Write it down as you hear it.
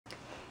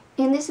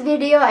In this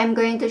video, I'm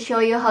going to show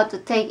you how to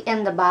take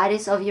in the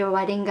bodice of your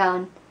wedding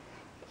gown.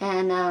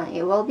 And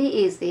it will be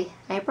easy,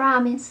 I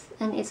promise.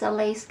 And it's a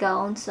lace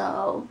gown,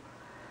 so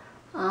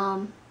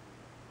um,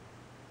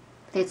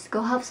 let's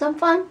go have some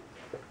fun.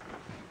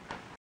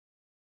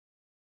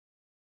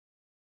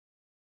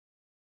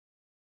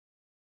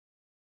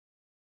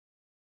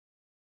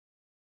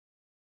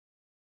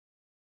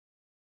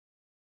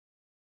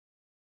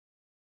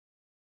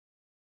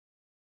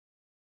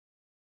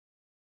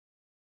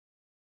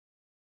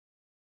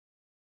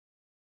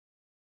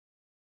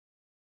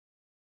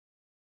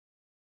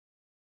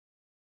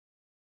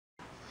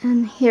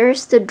 And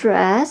here's the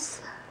dress.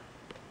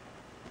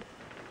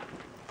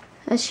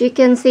 As you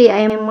can see,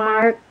 I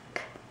mark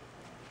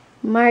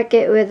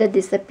it with a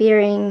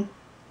disappearing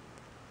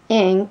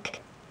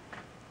ink.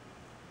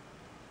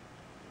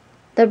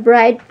 The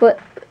bride put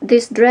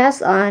this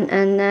dress on,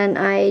 and then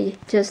I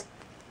just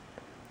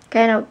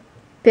kind of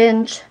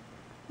pinch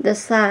the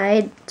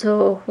side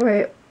to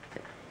where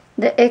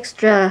the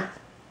extra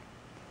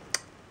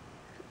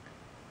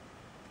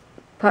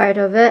part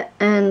of it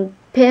and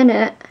pin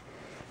it,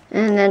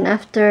 and then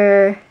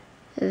after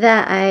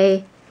that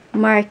I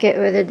mark it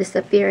with a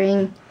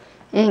disappearing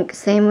ink.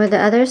 Same with the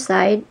other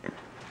side.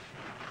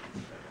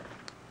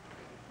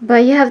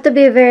 But you have to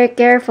be very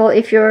careful.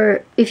 If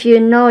you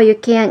know you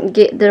can't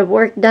get the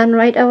work done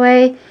right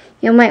away,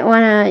 you might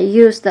want to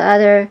use the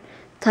other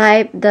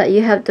type that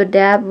you have to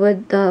dab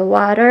with the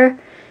water,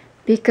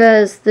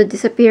 because the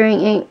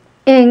disappearing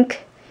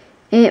ink,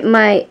 it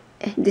might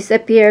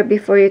disappear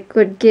before you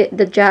could get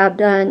the job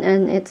done,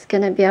 and it's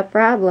gonna be a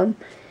problem.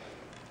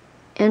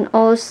 And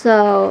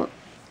also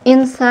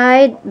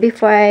inside,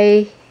 before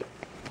I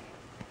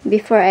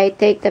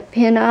take the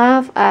pin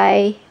off,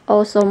 I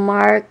also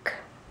mark.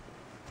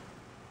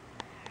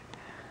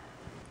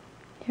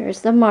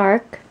 Here's the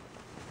mark.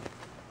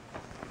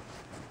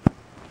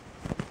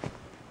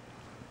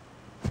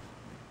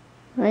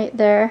 Right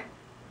there.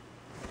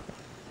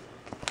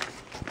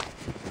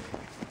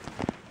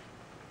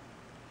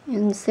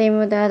 And same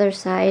with the other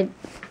side.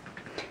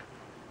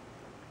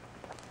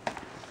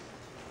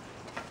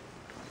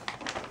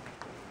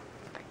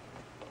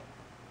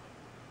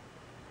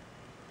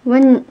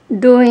 When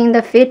doing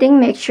the fitting,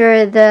 make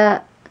sure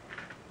that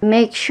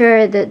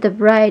the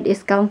bride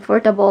is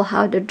comfortable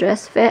how the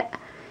dress fit,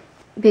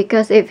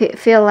 because if it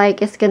feel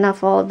like it's gonna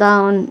fall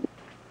down,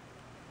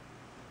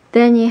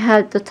 then you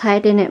have to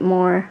tighten it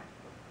more.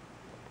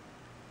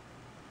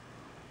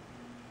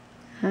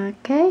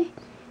 Okay,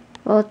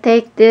 we'll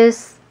take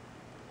this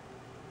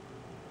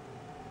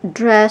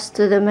dress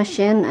to the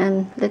machine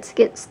and let's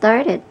get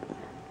started.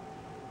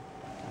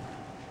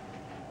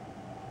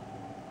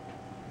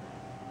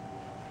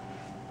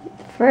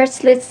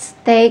 First, let's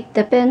take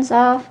the pins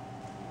off.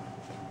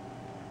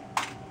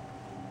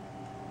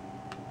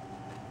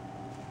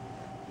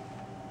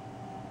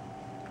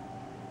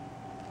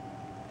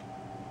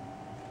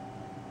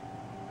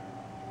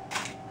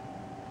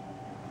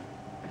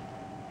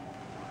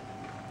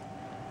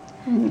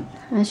 And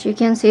as you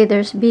can see,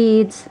 there's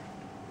beads,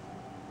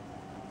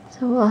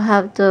 so we'll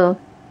have to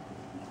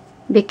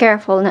be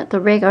careful not to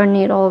break our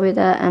needle with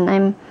that, and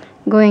I'm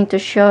going to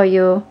show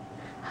you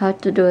how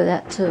to do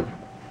that too.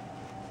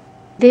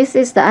 This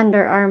is the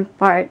underarm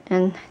part,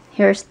 and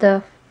here's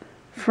the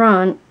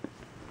front,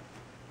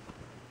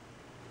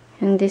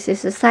 and this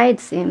is the side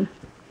seam.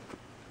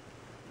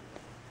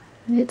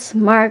 Let's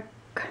mark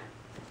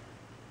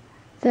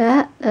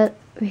that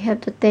we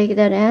have to take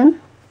that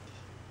in.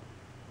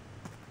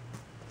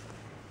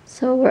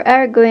 So we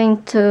are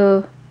going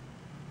to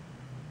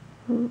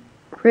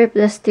rip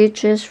the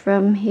stitches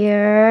from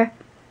here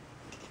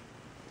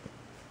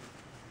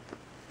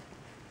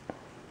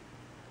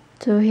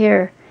to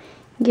here.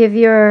 Give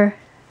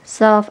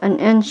yourself an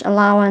inch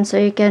allowance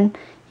so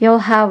you'll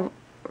have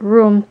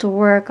room to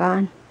work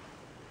on.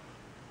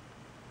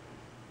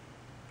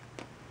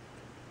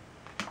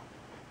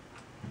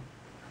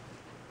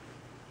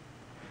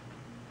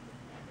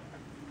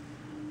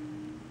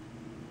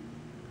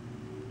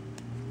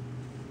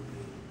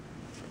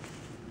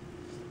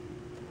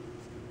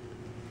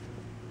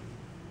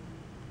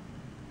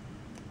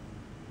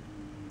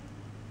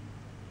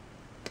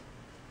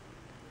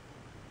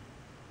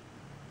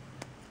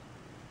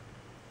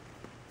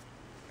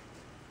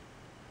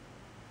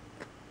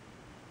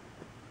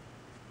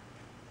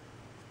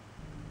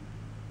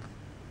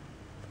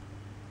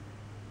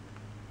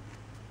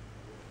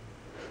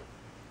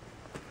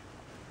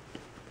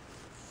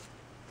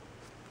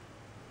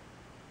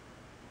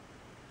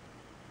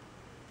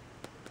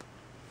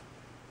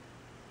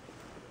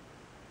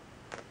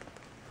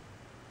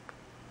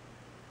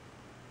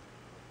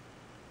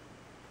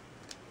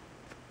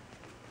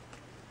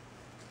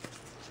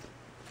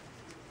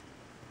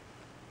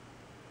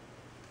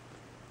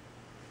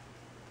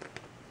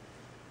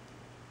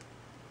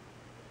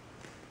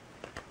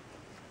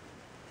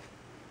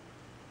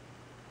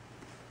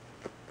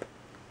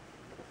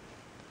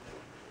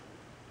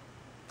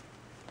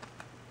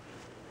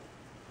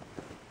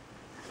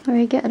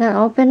 We get that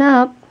open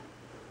up.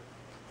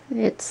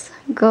 It's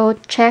go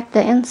check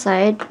the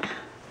inside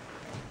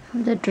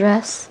of the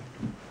dress.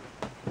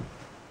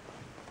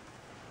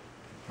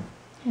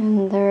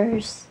 And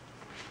there's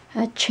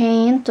a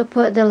chain to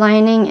put the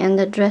lining and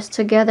the dress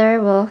together.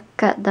 We'll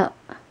cut that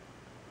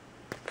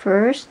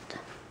first.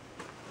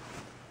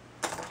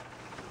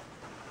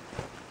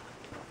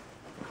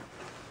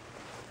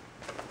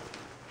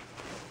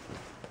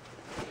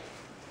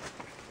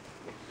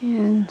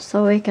 And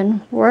so we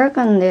can work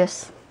on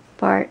this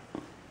part.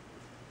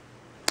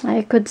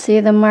 I could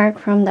see the mark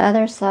from the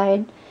other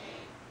side.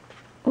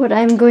 What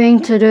I'm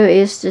going to do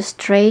is just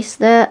trace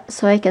that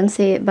so I can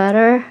see it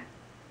better.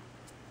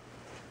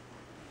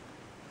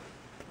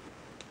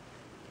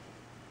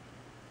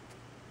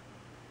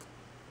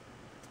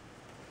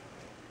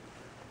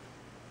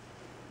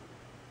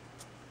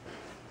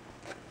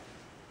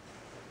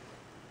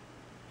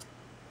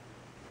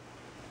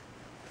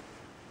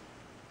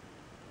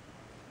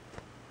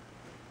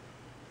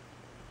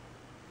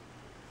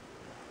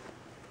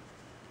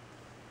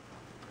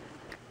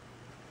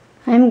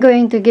 I'm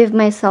going to give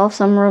myself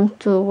some room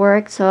to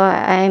work, so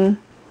I'm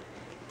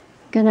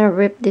gonna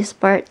rip this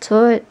part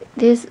too.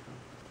 This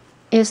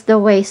is the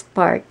waist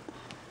part.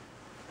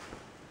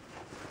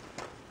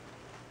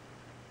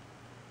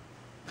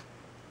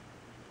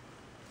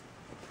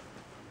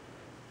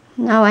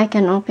 Now I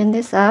can open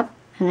this up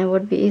and it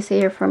would be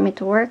easier for me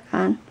to work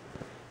on.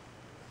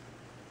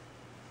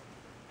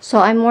 So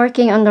I'm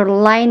working on the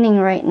lining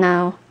right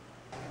now.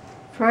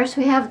 First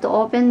we have to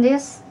open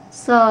this.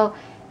 So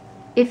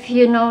if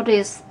you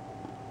notice,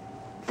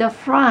 the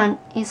front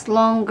is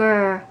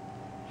longer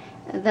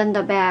than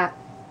the back,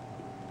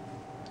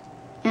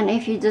 and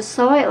if you just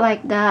sew it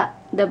like that,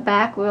 the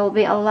back will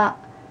be a lot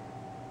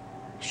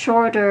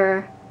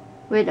shorter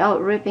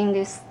without ripping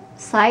this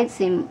side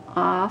seam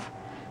off.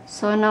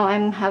 So now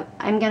I'm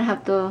gonna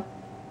have to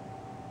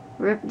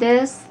rip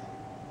this,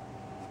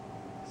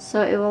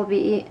 so it will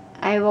be,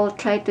 I will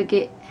try to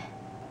get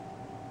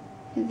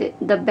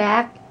the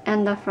back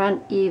and the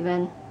front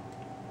even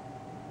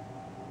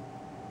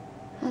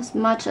as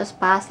much as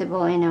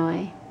possible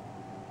anyway.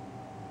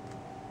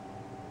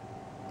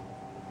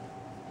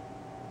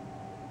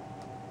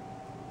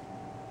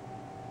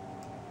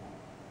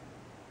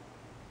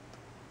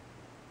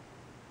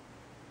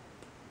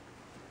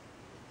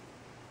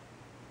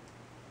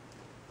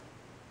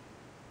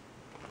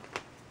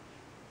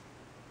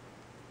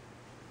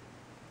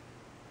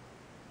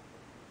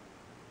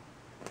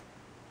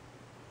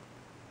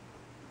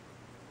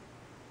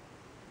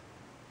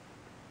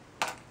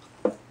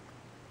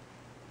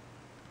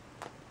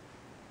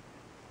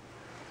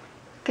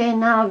 Okay,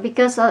 now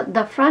because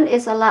the front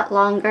is a lot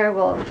longer,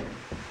 we'll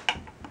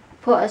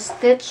put a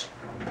stitch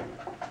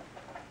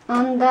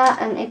on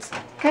that, and it's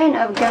kind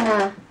of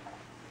gonna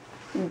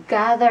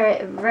gather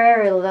it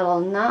very little,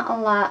 not a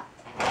lot,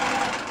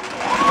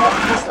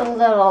 but just a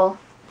little.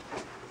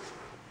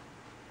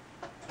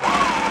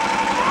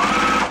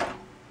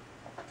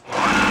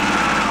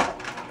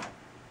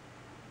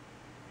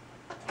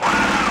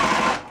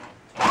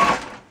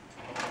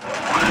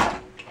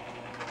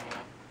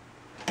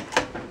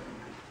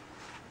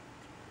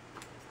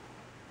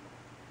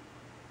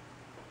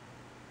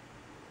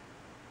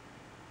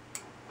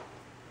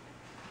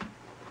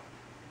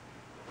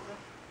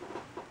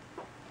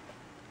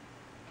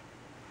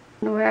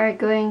 We're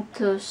going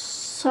to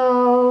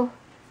sew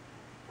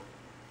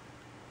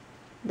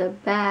the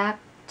back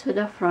to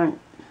the front.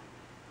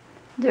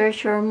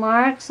 There's your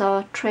mark,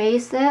 so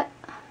trace it.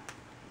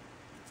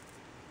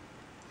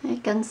 You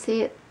can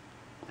see it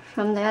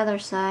from the other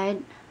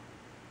side.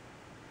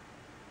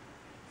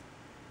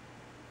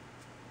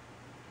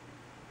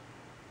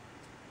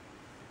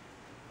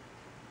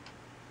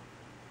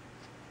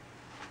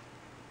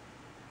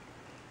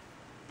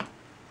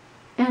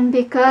 And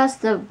because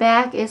the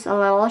back is a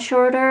little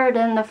shorter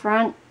than the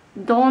front,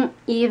 don't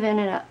even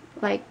it up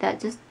like that.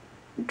 Just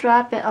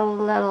drop it a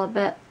little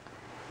bit.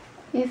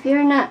 If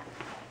you're not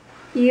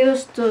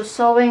used to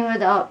sewing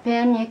without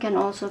pin, you can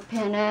also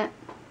pin it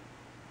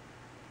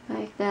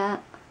like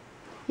that.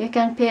 You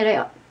can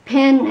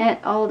pin it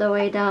all the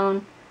way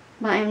down,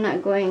 but I'm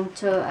not going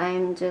to.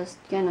 I'm just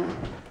gonna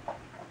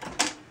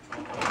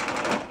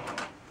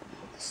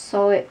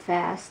sew it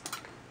fast.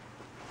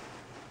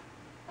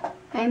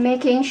 I'm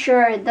making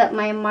sure that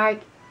my mark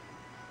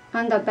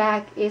on the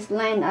back is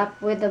lined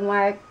up with the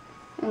mark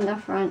in the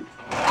front.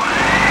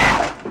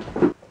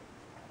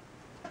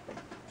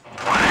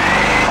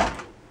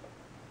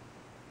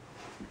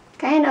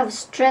 Kind of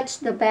stretch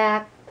the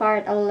back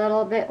part a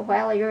little bit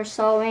while you're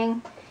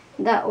sewing.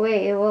 That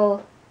way it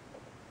will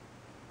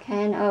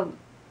kind of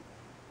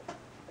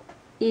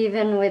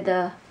even with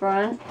the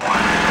front.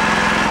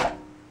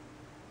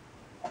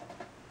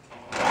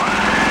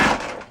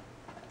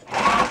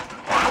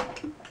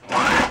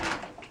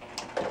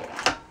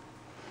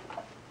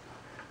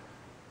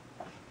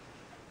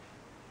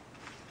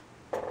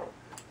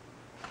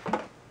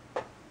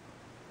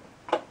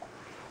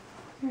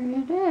 There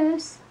it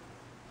is.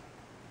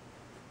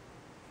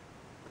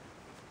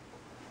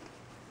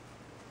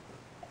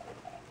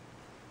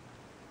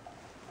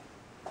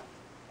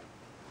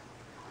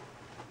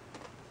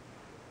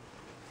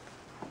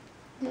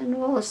 Then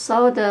we'll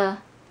sew the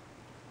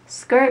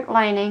skirt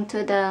lining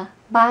to the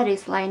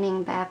bodice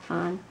lining back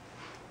on.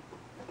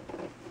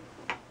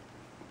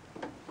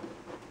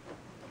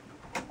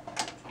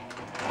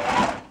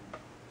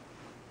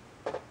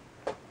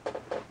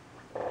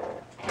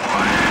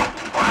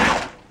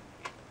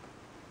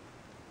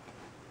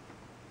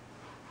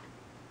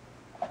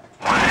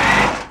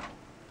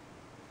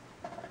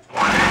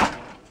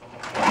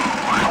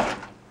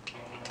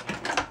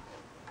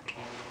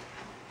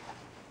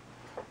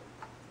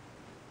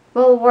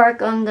 We'll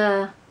work on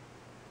the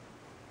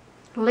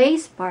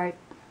lace part.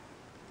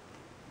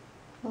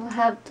 We'll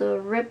have to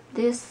rip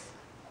this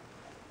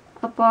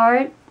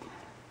apart.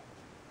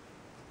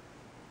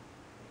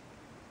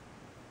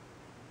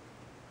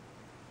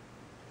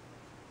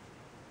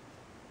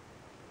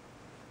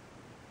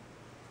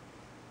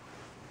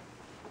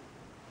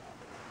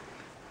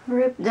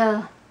 Rip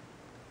the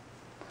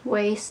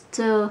waist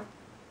to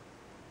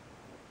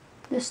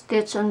the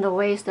stitch on the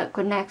waist that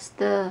connects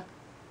the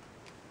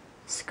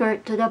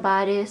skirt to the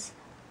bodice.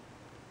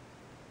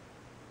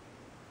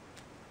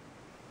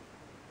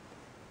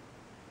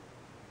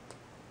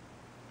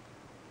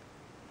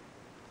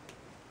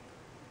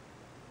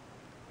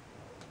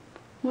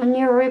 When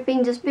you're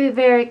ripping, just be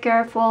very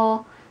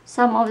careful.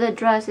 Some of the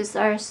dresses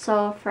are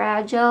so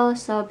fragile,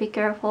 so be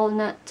careful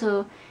not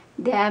to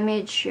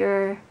damage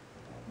your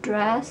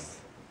dress.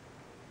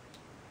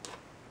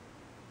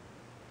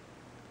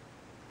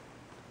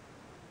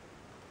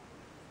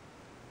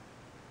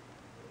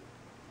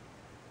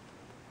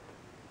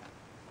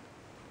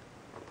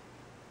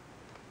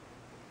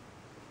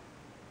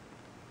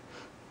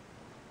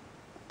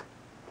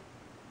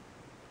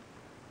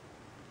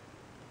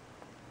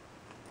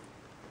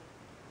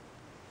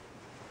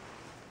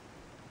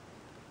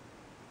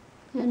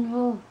 Then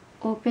we'll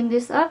open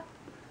this up.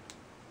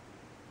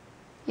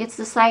 It's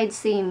the side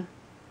seam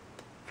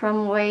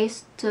from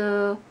waist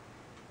to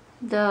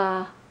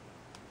the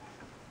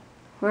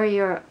where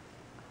your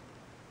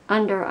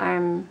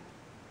underarm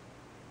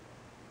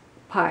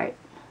part.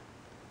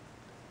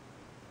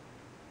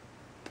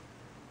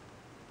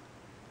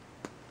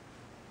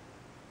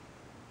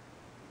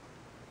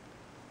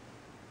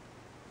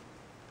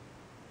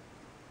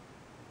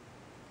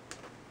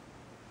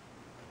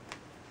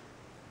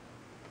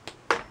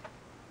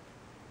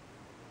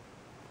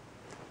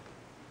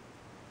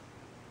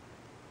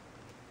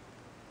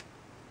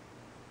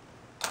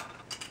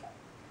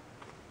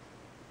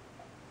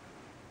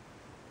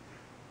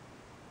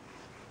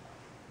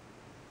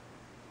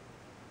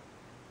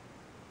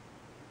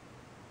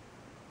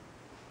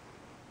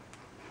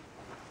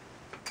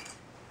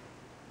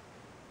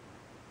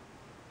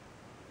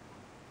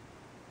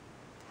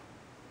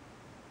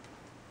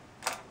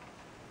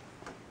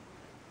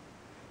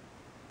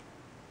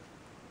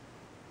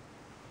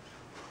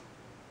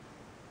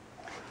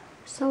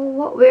 So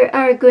what we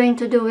are going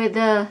to do with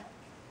the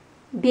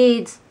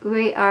beads,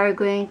 we are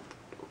going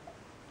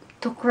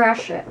to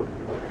crush it.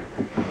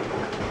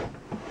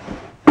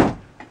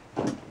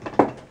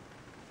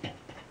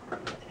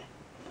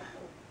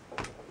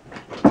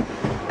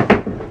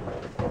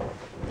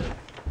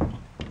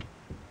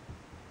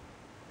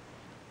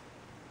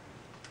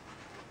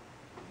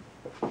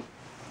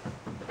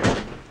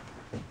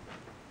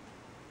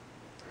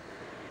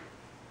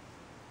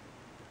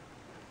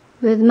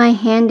 With my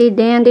handy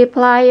dandy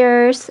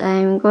pliers,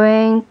 I'm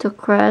going to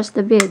crush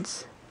the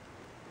beads.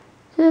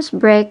 Just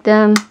break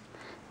them.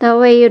 That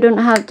way you don't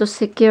have to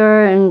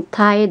secure and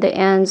tie the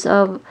ends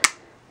of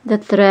the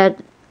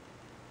thread.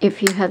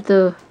 If you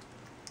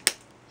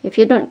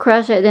don't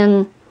crush it,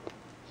 then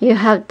you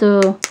have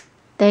to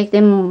take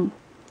them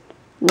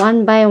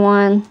one by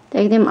one,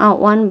 take them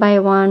out one by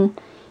one,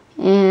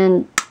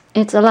 and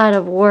it's a lot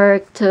of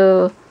work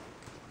to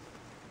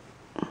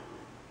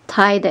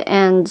tie the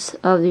ends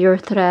of your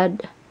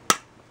thread.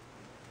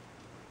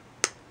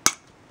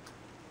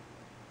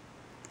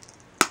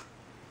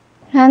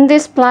 And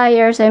these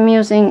pliers I'm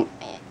using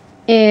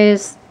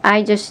is,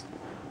 I just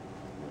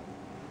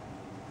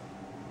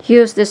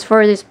use this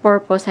for this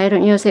purpose. I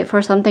don't use it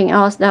for something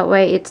else. That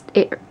way it's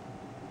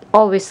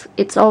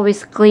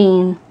always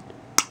clean.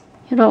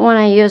 You don't want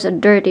to use a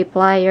dirty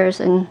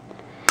pliers and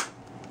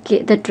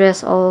get the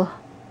dress all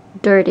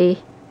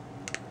dirty.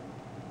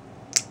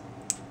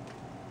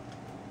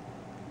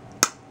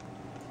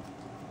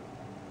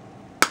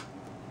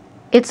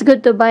 It's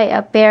good to buy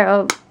a pair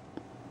of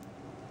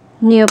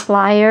new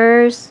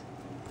pliers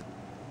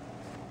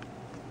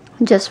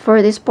just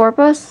for this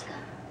purpose.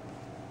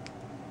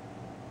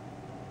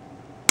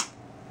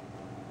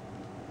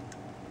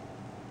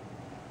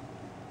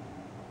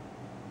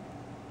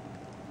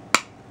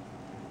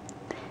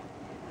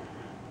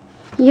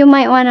 You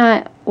might want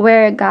to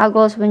wear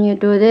goggles when you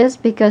do this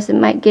because it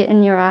might get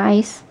in your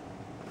eyes.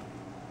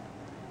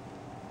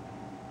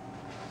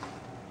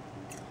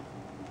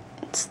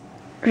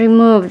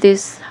 Remove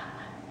this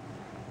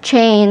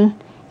chain.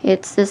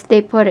 It's just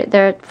they put it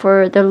there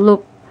for the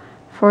loop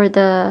for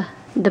the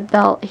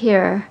belt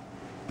here.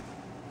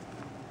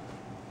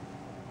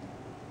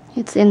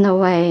 It's in the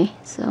way,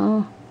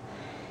 so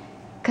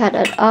cut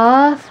it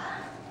off.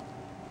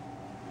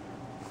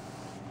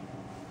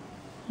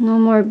 No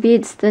more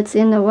beads that's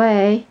in the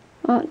way.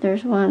 Oh,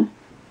 there's one.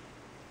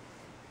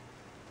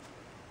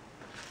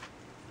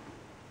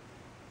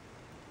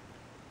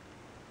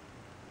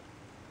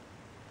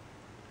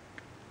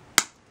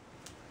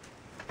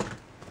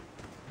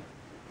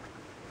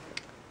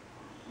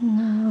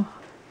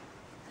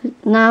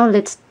 Now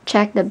let's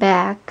check the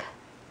back.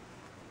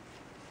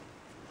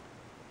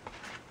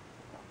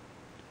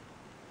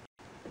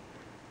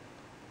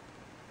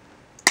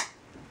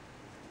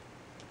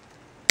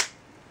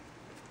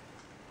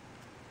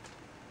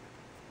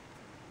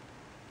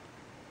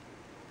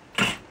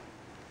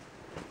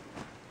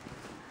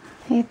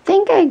 I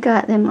think I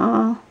got them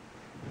all.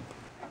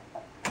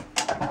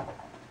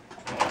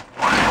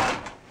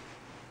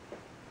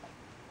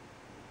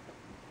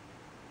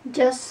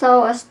 Just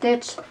sew a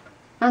stitch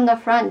on the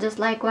front, just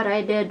like what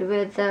I did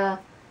with the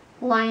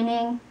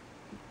lining,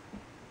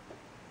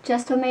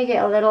 just to make it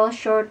a little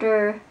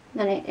shorter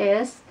than it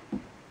is,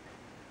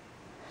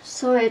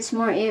 so it's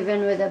more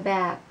even with the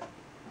back.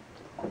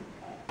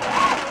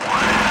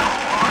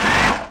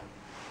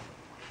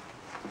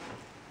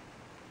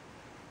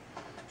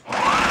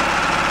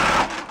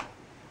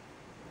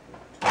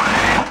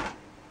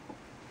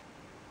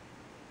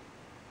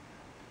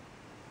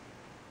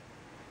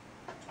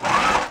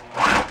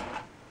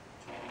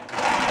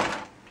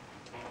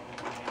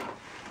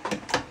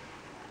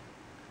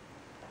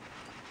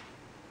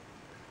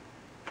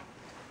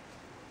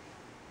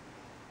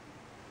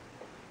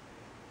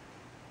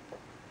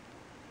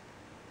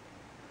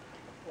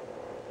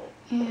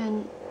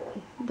 And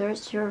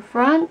there's your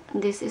front.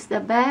 This is the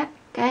back.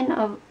 Kind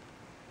of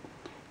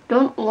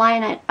don't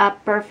line it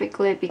up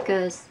perfectly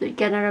because you're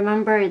gonna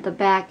remember the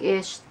back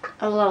is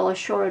a little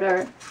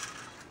shorter.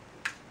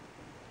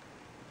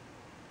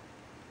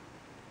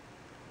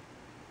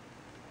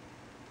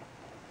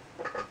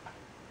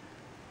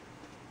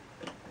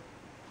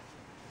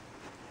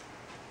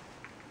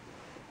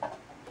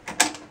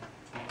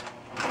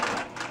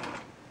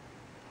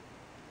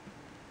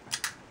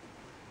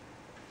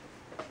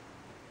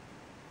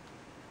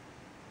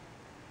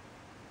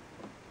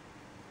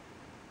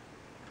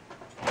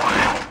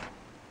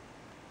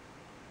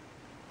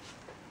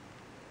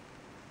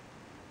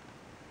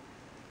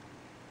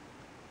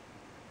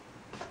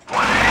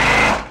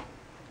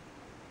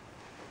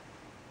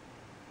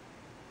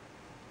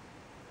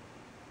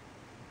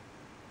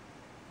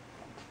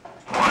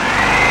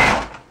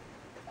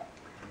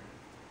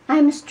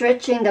 I'm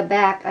stretching the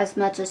back as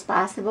much as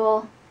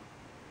possible.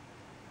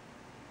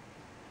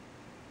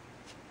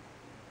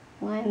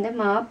 Line them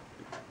up.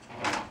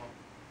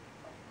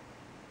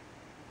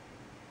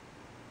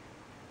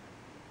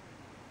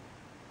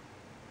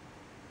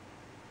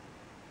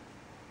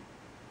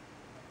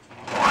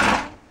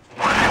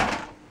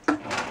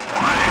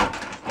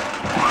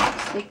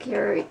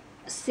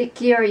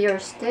 Secure your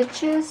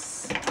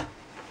stitches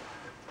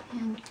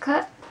and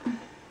cut.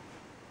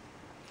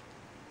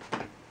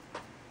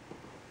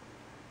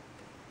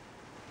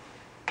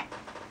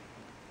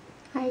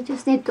 I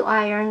just need to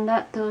iron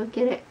that to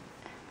get it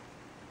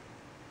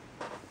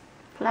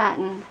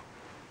flattened.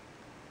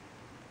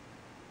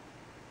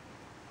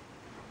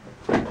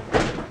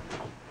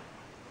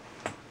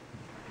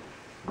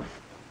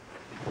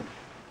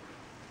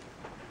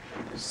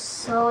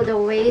 Sew the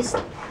waist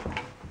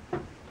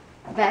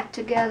back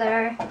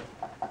together.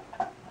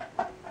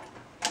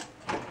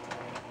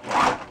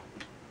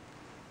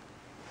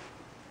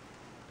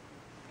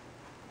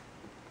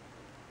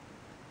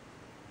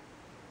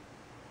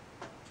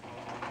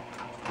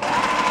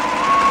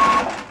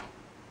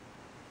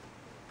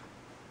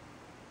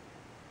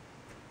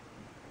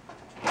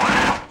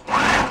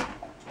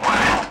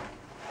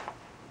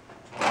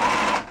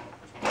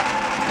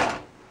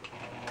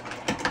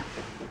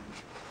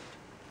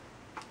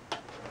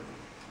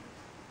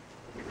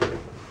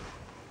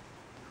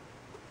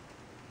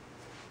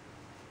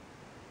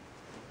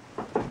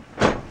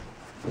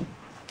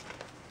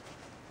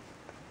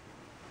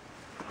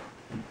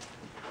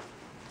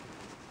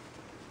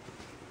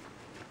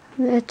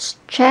 Let's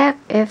check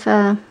if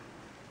the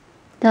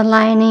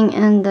lining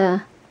and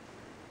the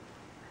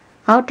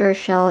outer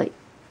shell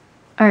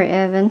are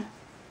even.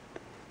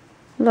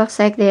 Looks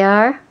like they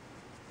are.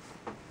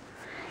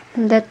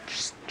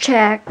 Let's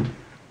check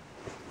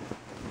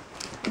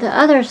the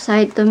other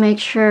side to make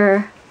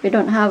sure we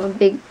don't have a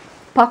big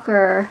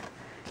pucker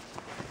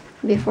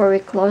before we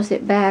close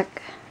it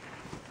back.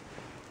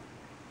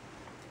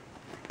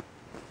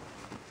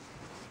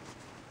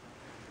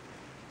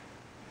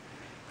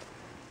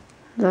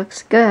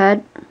 Looks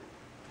good.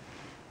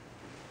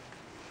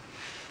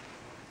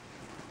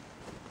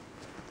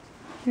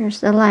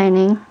 Here's the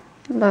lining.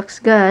 Looks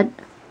good.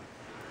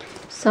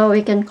 So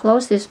we can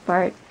close this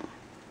part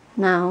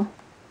now.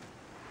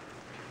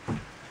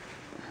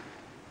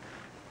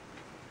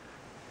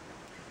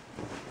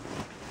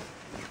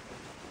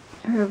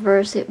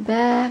 Reverse it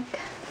back.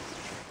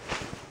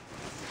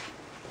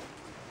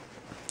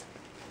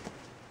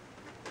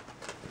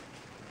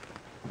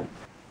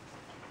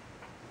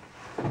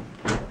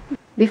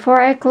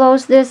 before I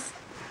close this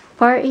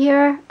part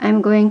here,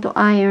 I'm going to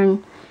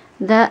iron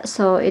that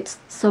so it's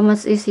so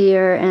much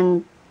easier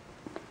and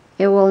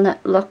it will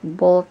not look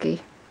bulky.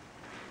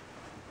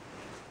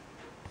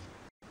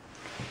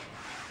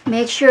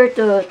 Make sure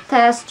to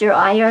test your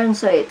iron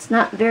so it's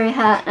not very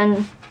hot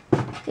and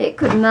it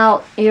could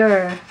melt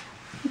your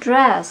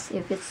dress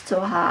if it's too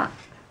hot.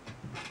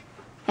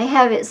 I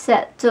have it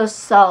set to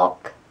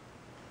sulk.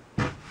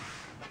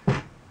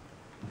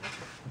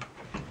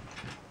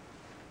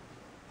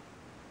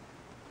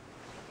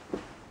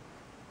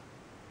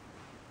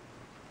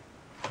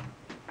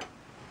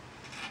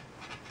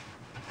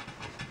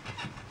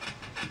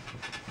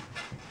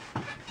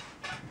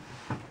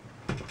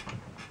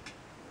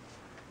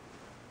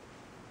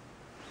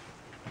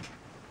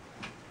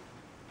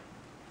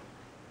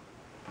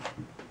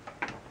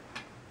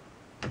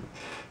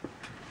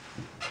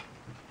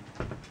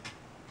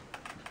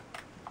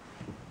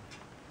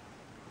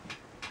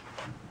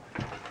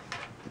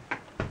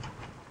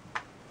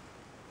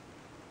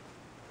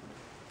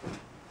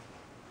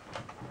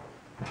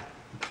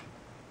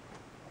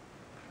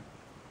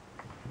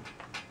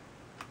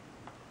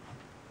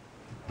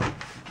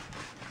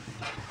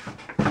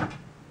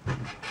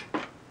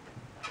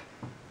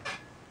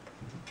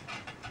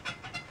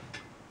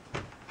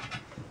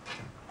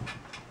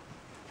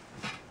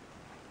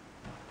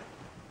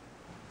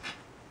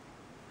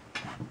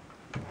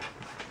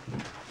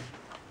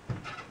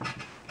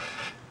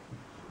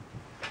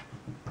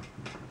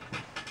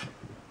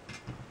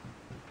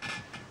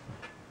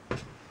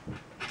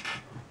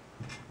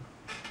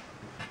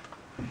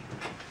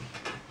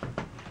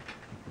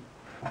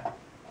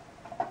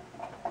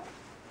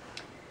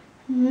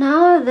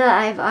 Now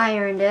that I've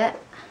ironed it,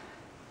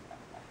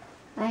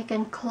 I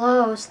can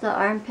close the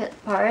armpit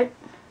part.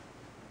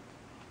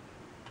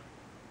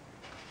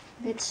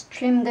 Let's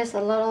trim this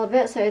a little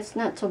bit so it's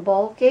not too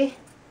bulky.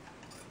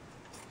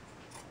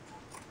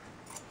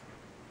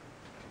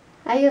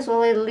 I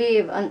usually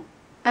leave an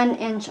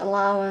inch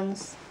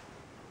allowance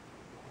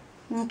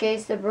in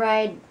case the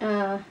bride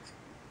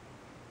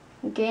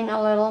gain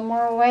a little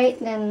more weight,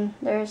 then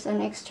there's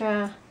an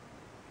extra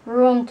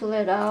room to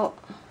let out.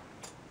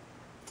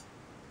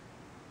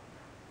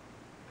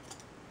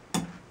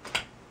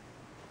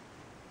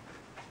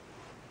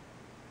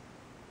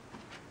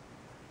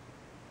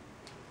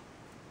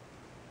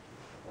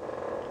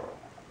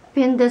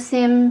 Pin the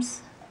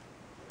seams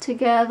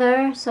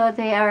together so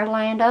they are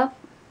lined up.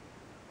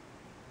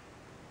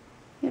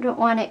 You don't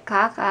want it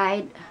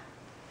cockeyed.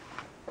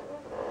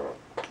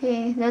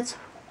 Okay, that's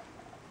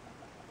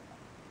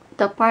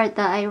the part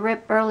that I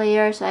ripped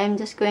earlier, so I'm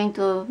just going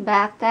to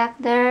back tack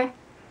there,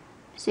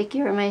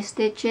 secure my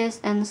stitches,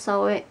 and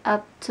sew it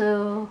up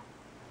to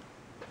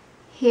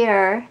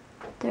here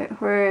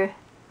where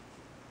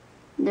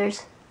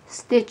there's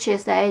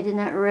stitches that I did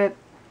not rip,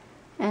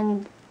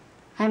 and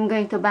I'm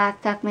going to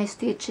back tack my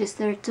stitches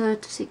there too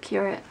to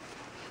secure it.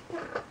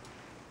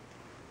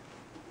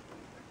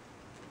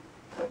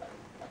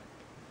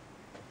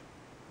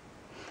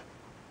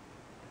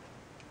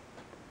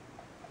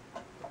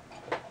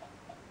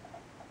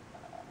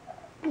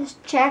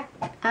 Just check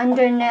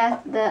underneath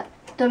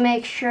to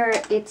make sure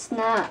it's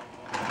not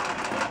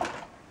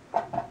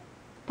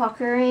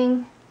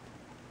puckering.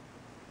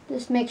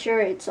 Just make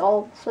sure it's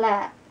all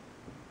flat.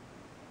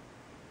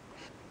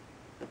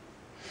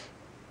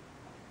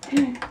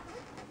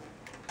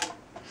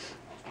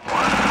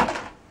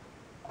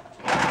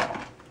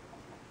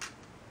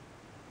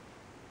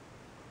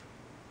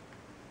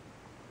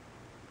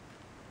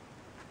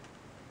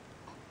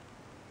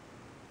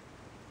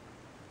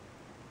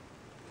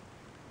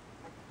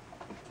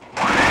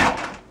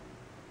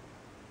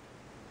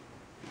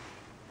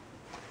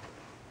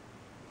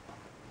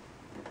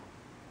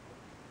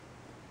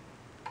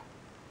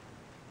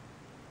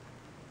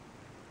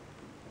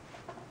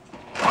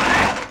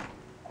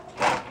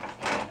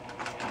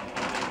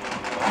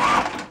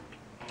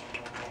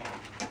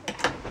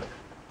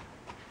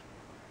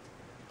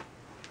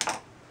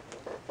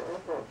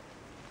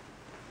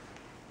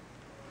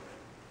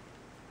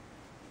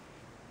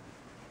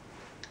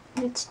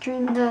 Let's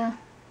trim the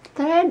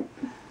thread.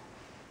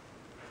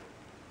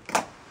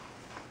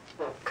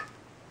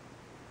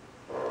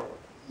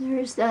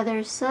 There's the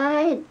other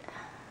side.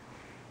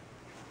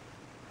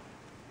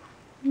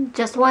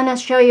 Just want to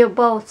show you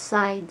both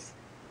sides.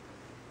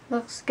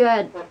 Looks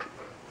good.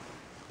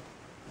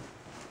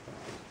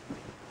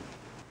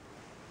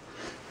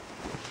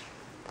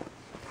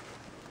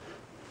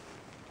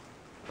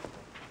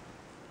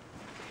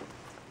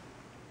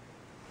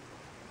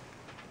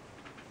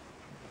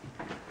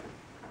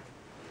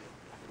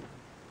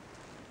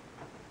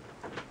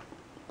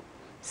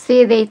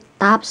 See the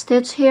top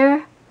stitch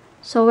here?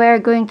 So we're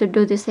going to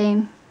do the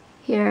same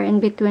here in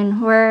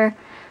between where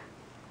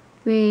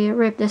we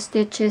rip the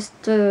stitches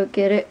to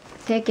get it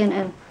taken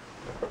in.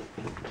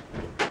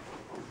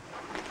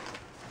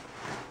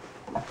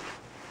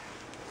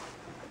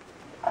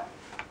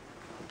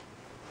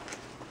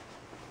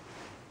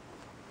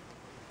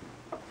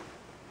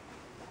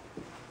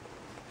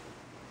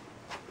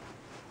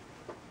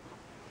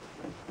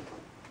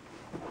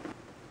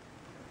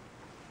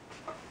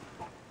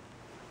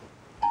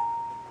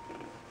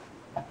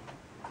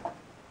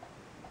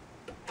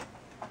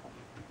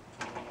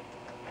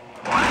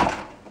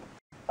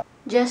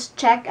 just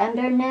check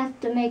underneath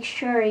to make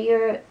sure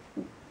you're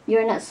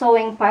not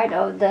sewing part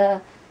of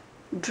the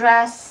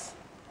dress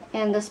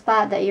in the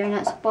spot that you're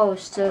not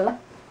supposed to.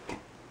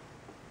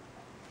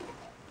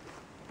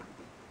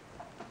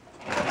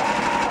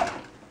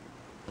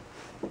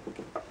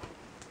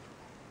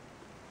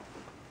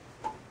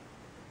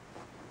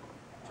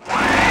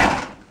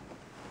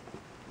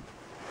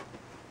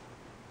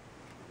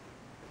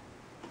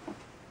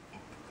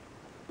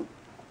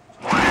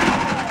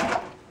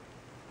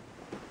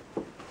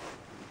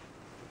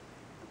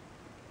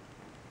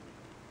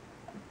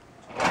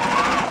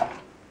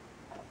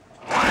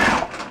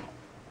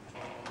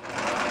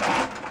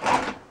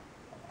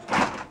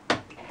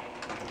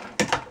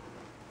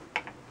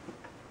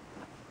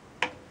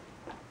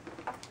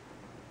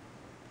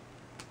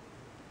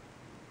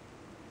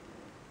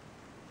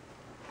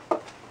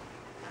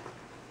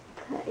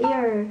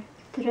 Your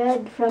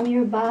thread from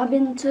your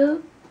bobbin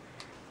too.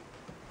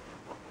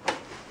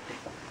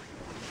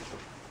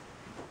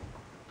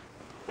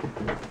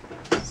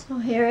 So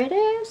here it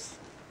is.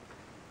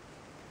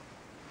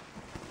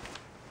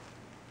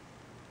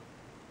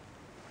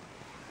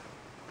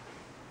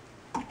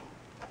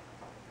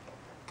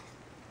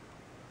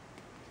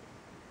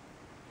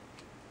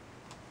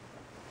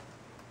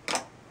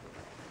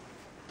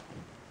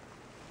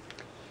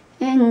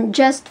 And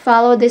just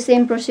follow the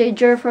same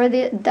procedure for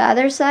the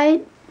other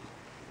side,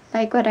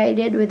 like what I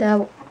did with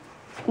the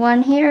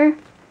one here.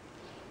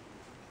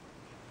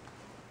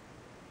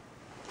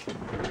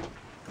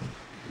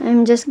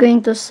 I'm just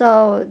going to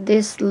sew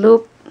this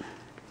loop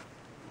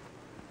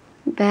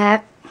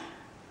back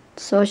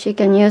so she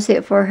can use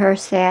it for her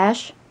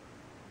sash.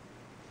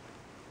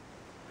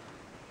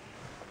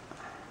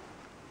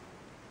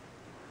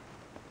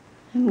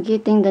 I'm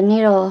getting the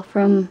needle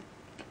from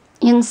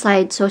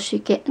inside so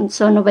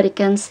nobody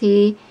can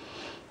see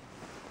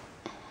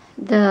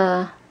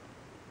the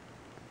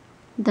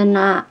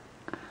knot.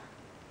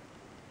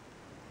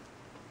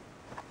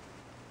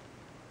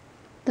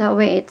 That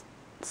way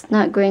it's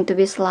not going to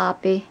be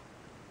sloppy.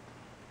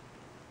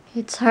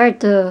 It's hard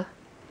to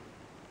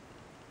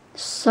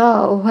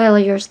sew while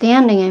you're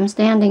standing. I'm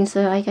standing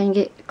so I can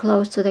get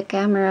close to the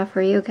camera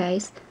for you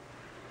guys.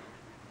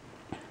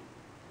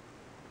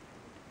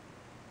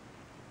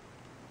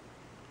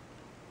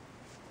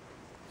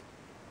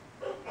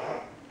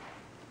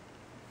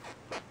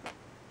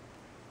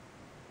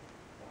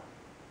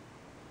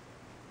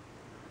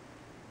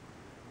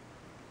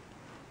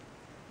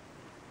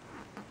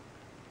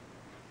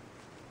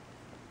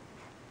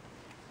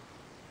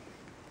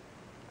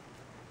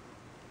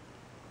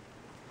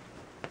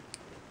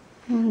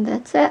 And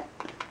that's it.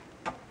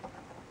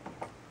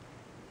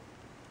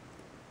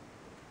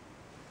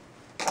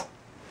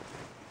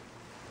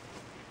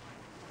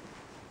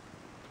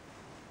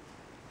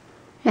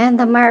 And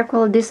the mark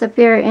will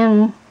disappear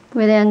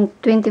within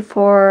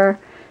 24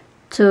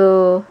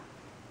 to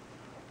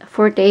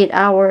 48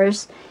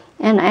 hours.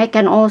 And I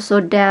can also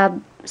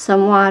dab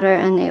some water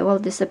and it will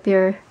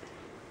disappear.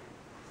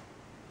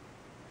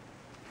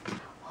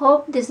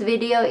 Hope this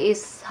video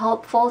is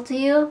helpful to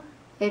you.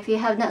 If you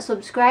have not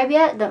subscribed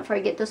yet, don't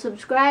forget to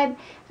subscribe,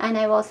 and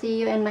I will see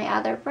you in my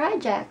other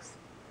projects.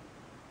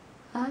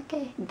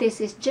 Okay, this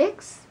is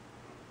Jiex,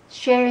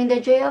 sharing the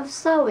joy of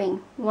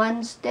sewing,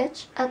 one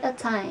stitch at a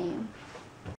time.